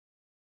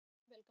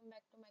welcome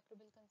back to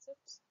Microbial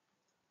Concepts.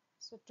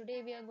 So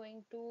today we are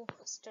going to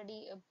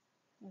study a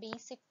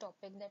basic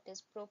topic, that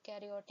is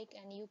prokaryotic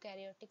and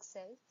eukaryotic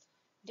cell,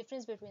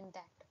 difference between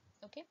that.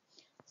 Okay,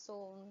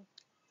 so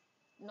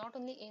not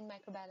only in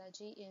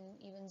microbiology, in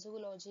even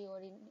zoology or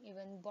in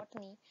even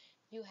botany,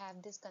 you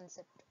have this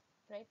concept,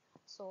 right?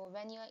 So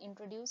when you are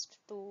introduced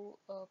to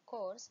a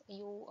course,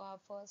 you are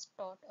first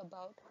taught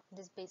about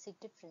this basic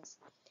difference.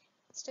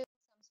 Still,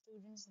 some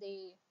students,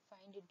 they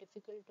find it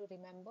difficult to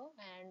remember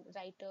and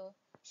write a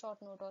short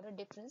note or a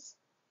difference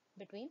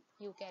between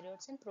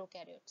eukaryotes and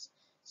prokaryotes.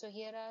 So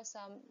here are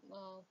some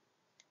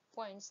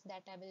points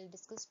that I will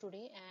discuss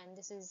today, and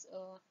this is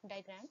a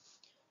diagram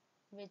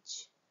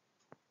which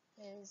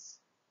is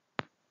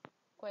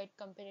quite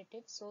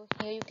comparative. So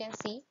here you can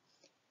see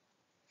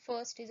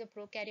first is a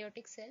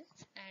prokaryotic cell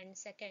and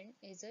second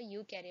is a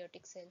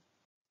eukaryotic cell.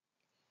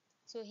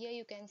 So here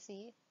you can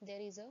see there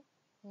is a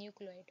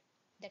nucleoid.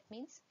 That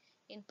means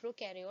in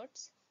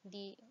prokaryotes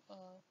the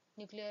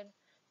nuclear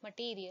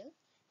material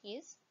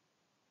is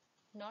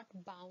not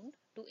bound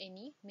to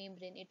any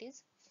membrane, it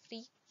is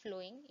free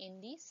flowing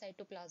in the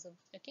cytoplasm.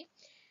 Okay,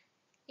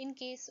 in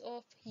case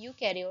of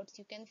eukaryotes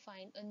you can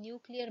find a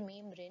nuclear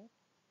membrane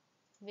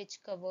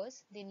which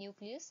covers the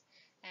nucleus,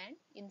 and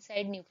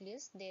inside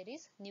nucleus there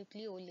is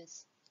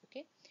nucleolus.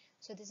 Okay,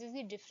 so this is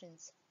the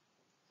difference.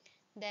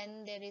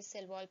 Then there is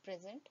cell wall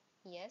present.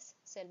 Yes,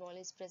 cell wall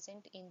is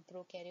present in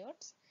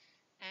prokaryotes,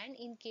 and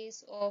in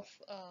case of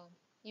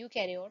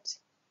eukaryotes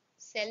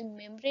cell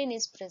membrane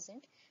is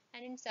present,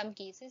 and in some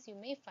cases you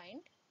may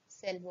find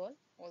cell wall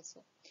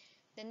also.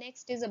 The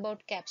next is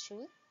about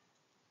capsule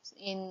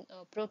in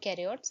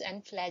prokaryotes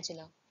and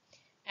flagella,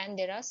 and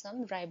there are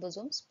some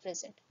ribosomes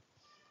present.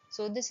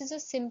 So this is a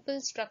simple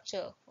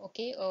structure,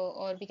 okay,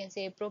 or we can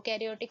say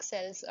prokaryotic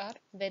cells are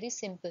very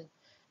simple,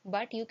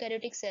 but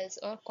eukaryotic cells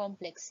are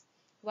complex.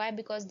 Why?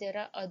 Because there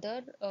are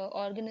other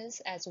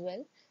organelles as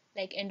well,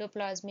 like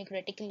endoplasmic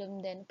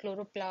reticulum, then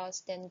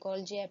chloroplast, then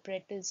Golgi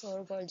apparatus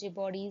or Golgi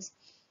bodies,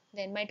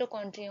 then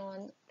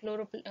mitochondrion,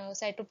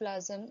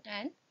 cytoplasm,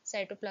 and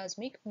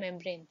cytoplasmic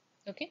membrane.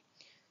 Okay,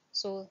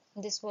 so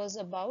this was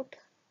about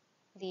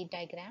the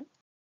diagram,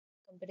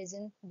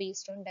 comparison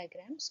based on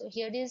diagram. So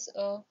here is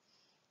a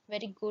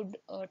very good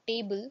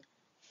table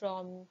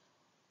from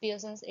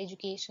Pearson's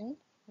education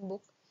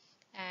book,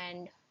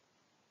 and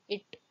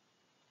it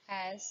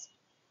has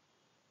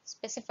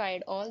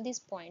specified all these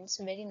points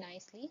very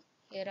nicely.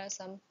 Here are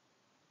some.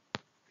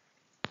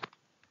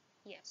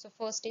 So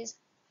first is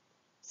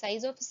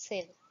size of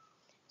cell.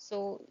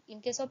 So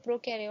in case of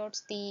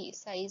prokaryotes the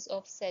size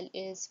of cell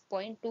is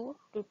 0.2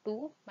 to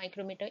 2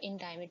 micrometer in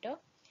diameter,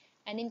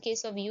 and in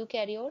case of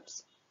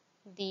eukaryotes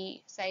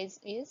the size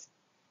is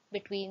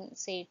between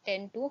say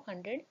 10 to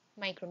 100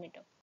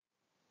 micrometer.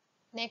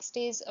 Next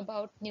is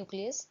about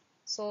nucleus.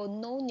 So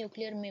no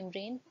nuclear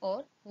membrane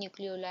or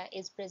nucleoli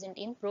is present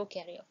in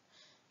prokaryote,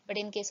 but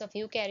in case of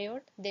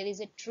eukaryote there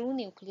is a true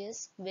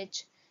nucleus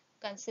which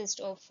consists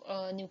of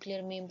a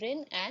nuclear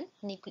membrane and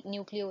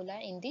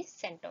nucleoli in the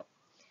center.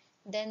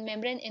 Then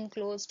membrane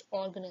enclosed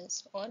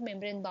organelles or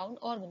membrane bound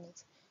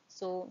organelles,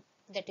 so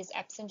that is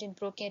absent in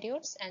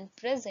prokaryotes and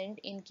present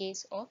in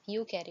case of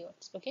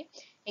eukaryotes. Okay,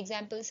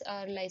 examples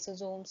are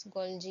lysosomes,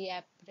 Golgi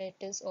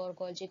apparatus or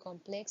Golgi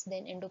complex,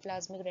 then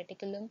endoplasmic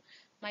reticulum,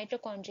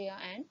 mitochondria,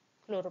 and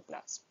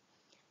chloroplast.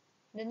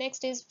 The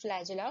next is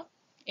flagella.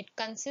 It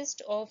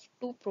consists of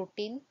two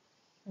protein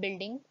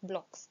building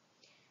blocks,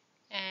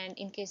 and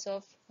in case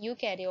of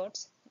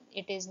eukaryotes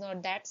it is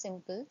not that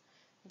simple.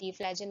 The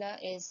flagella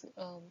is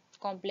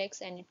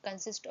complex and it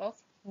consists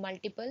of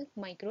multiple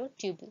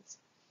microtubules.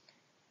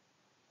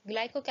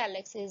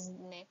 Glycocalyx is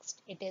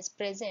next. It is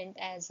present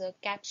as a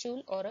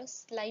capsule or a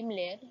slime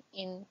layer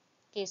in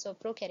case of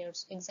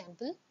prokaryotes.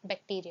 Example,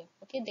 bacteria.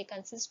 Okay, they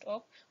consist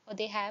of, or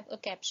they have a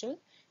capsule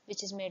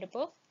which is made up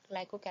of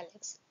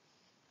glycocalyx.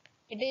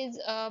 It is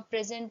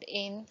present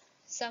in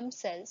some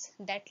cells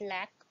that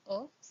lack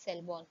a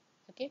cell wall.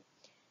 Okay,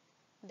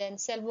 then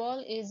cell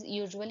wall is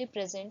usually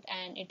present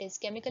and it is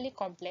chemically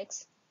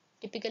complex.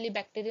 Typically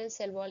bacterial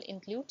cell wall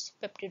includes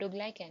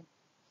peptidoglycan.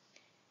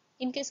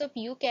 In case of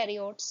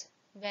eukaryotes,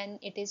 when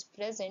it is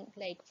present,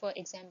 like for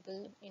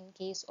example in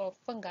case of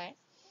fungi,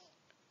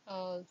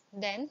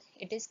 then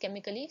it is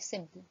chemically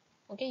simple.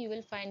 Okay, you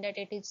will find that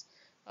it is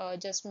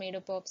just made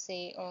up of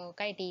say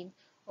chitin,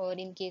 or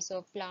in case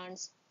of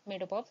plants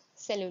made up of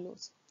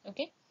cellulose.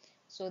 Okay,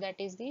 so that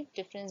is the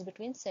difference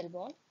between cell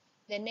wall.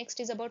 Then next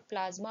is about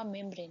plasma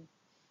membrane.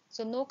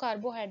 So no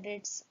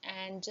carbohydrates,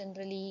 and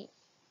generally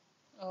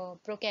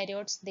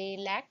prokaryotes they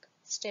lack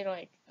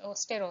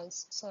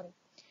sterols. Sorry.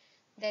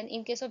 Then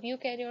in case of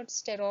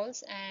eukaryotes,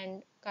 sterols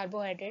and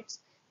carbohydrates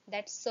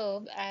that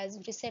serve as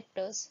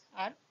receptors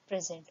are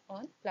present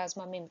on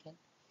plasma membrane.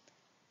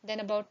 Then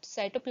about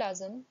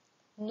cytoplasm,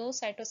 no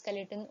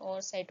cytoskeleton or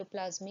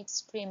cytoplasmic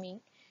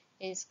streaming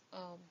is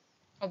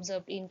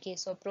observed in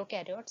case of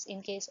prokaryotes.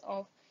 In case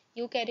of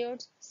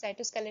eukaryotes,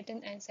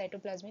 cytoskeleton and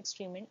cytoplasmic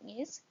streaming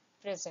is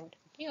present,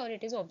 okay, or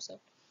it is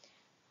observed.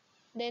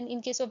 Then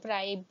in case of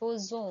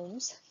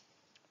ribosomes,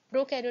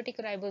 Prokaryotic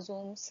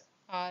ribosomes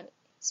are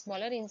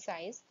smaller in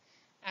size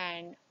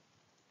and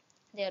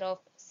they are of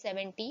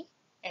 70s.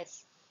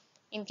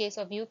 In case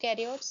of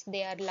eukaryotes,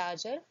 they are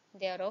larger,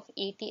 they are of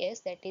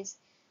 80s, that is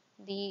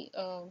the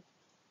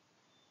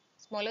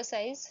smaller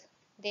size,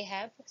 they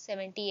have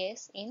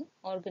 70s in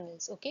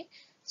organelles. Okay,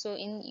 so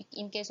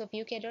in case of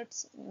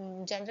eukaryotes,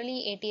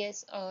 generally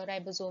 80s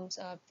ribosomes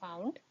are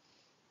found.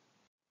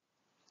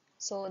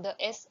 So the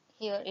S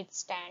here, it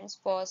stands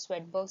for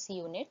Swedberg's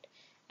unit,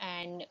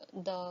 and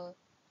the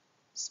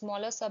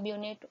smaller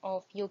subunit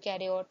of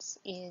eukaryotes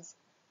is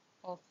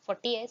of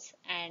 40s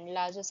and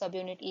larger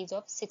subunit is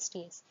of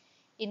 60s.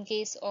 In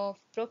case of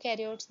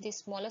prokaryotes, the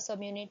smaller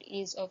subunit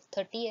is of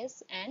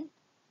 30s and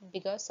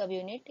bigger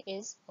subunit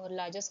is, or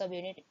larger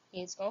subunit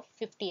is of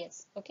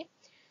 50s. Okay,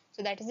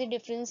 so that is the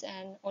difference,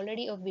 and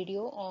already a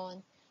video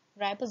on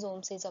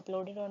ribosomes is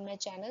uploaded on my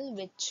channel,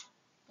 which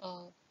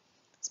uh,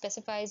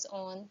 specifies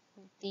on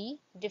the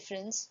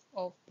difference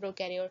of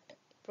prokaryotic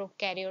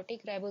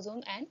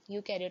ribosome and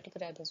eukaryotic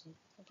ribosome.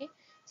 Okay,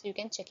 so you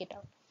can check it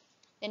out.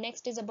 The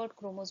next is about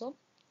chromosome.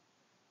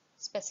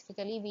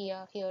 Specifically, we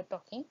are here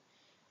talking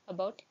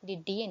about the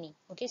DNA.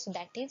 Okay, so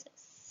that is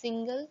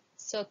single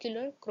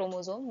circular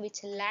chromosome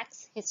which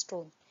lacks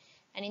histone,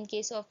 and in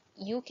case of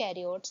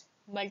eukaryotes,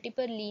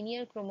 multiple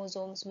linear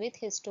chromosomes with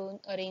histone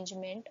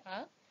arrangement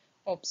are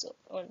observed,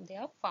 or they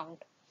are found.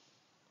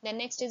 The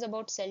next is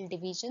about cell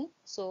division.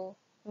 So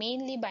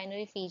mainly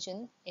binary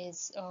fission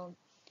is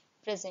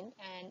present,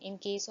 and in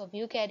case of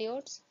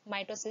eukaryotes,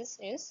 mitosis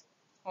is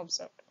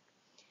observed.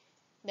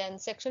 Then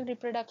sexual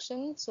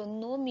reproduction, so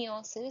no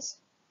meiosis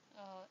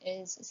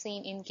is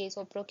seen in case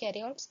of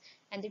prokaryotes,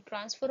 and the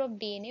transfer of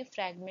DNA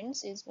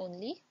fragments is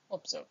only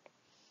observed.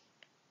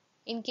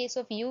 In case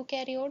of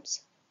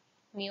eukaryotes,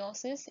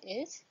 meiosis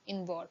is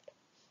involved.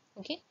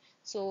 Okay,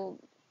 so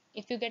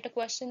if you get a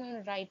question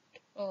on write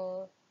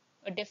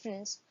a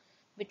difference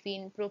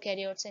between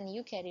prokaryotes and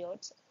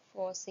eukaryotes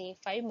for say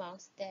 5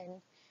 marks, then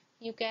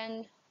you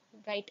can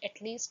write at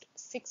least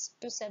 6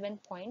 to 7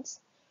 points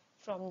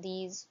from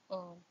these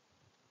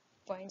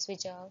points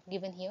which are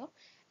given here,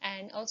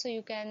 and also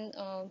you can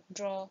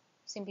draw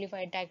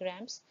simplified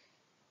diagrams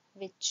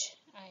which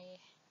I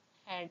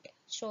had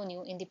shown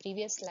you in the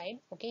previous slide.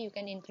 Okay, you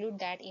can include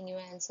that in your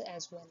answer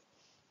as well.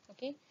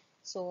 Okay,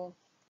 so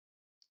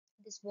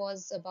this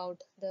was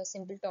about the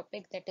simple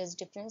topic, that is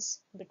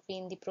difference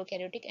between the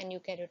prokaryotic and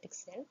eukaryotic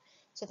cell.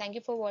 So thank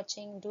you for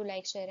watching. Do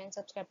like, share and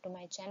subscribe to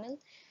my channel,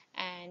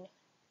 and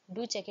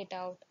do check it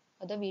out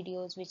other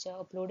videos which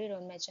are uploaded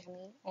on my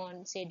channel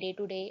on say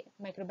day-to-day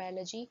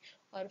microbiology,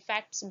 or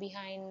facts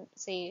behind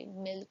say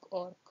milk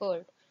or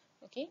curd,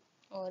 okay,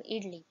 or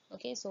idli.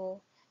 Okay,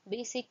 so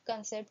basic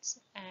concepts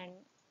and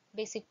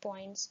basic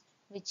points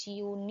which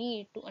you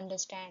need to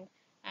understand,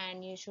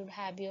 and you should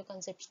have your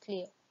concepts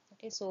clear.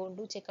 Okay, so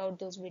do check out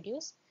those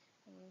videos.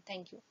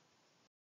 Thank you.